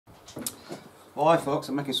Well, hi folks,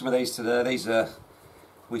 I'm making some of these today. These are,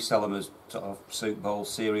 we sell them as sort of soup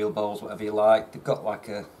bowls, cereal bowls, whatever you like. They've got like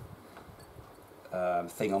a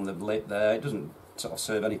thing on the lip there. It doesn't sort of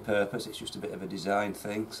serve any purpose, it's just a bit of a design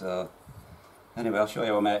thing. So anyway, I'll show you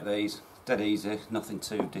how I make these. Dead easy, nothing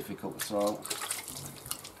too difficult at all.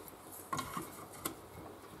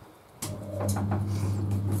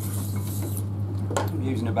 I'm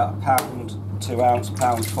using about a pound, 2 ounce,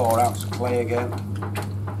 pound 4 ounce of clay again.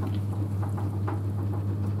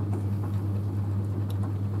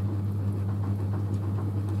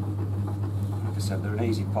 Like I said, they're an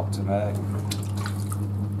easy pot to make.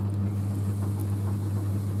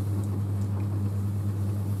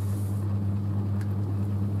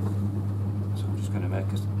 So I'm just going to make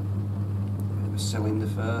a bit of a cylinder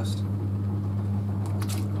first.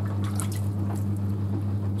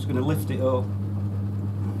 I'm just going to lift it up.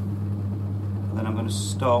 Then I'm going to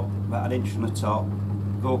stop about an inch from the top,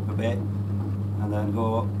 go up a bit, and then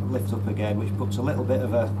go up, lift up again, which puts a little bit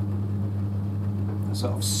of a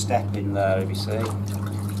sort of step in there, if you see. And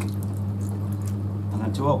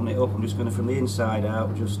then to open it up, I'm just going to, from the inside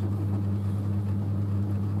out, just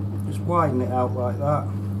widen it out like that.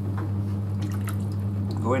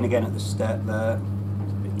 Go in again at the step there,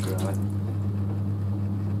 it's a bit dry,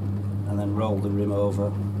 and then roll the rim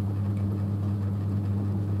over.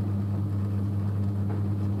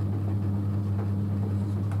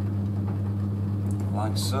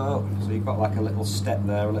 Like so. So you've got like a little step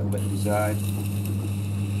there, a little bit of design.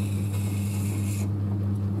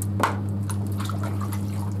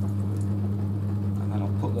 And then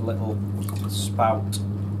I'll put the little spout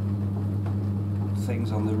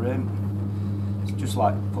things on the rim. It's just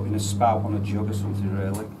like putting a spout on a jug or something,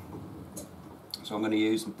 really. So I'm going to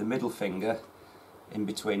use the middle finger in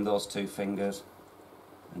between those two fingers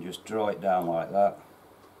and just draw it down like that,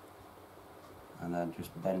 and then just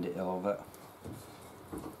bend it over.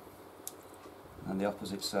 And the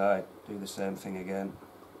opposite side, do the same thing again,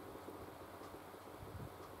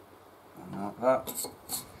 and like that.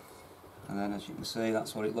 And then, as you can see,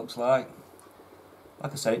 that's what it looks like.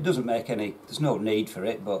 Like I said, it doesn't make any, there's no need for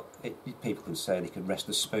it, but people can say they can rest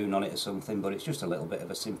a spoon on it or something, but it's just a little bit of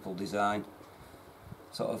a simple design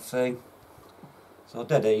sort of thing. So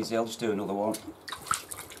dead easy. I'll just do another one.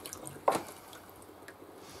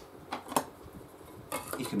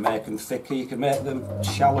 You can make them thicker, you can make them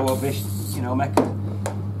shallower, you know, make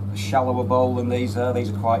a shallower bowl than these are.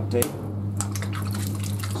 These are quite deep.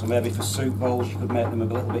 So maybe for soup bowls you could make them a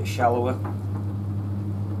little bit shallower.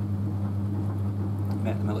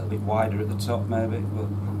 Make them a little bit wider at the top maybe, but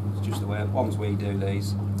it's just the way, ones we do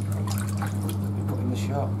these, that we put in the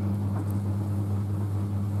shop.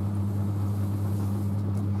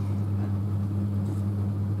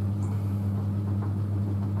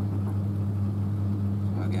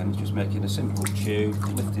 Again, it's just making a simple tube,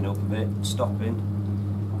 lifting up a bit, stopping.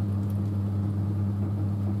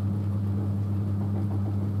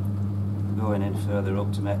 Going in further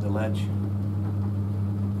up to make the ledge.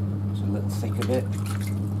 It's a little thicker bit.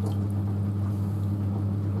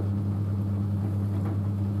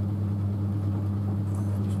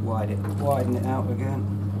 Just widen it out again.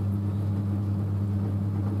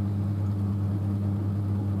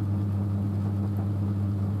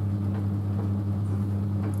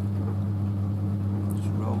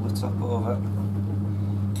 Top over.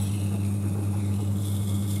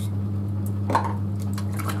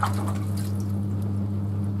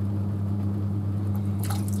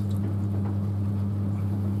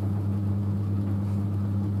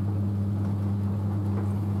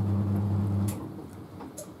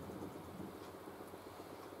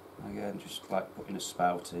 Again, just like putting a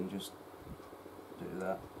spout in, just do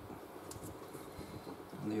that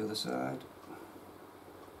on the other side.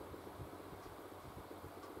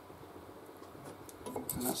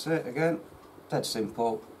 And that's it again, dead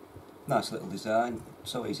simple, nice little design,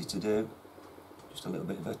 so easy to do. Just a little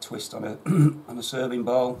bit of a twist on a on a serving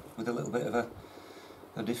bowl with a little bit of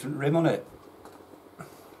a different rim on it.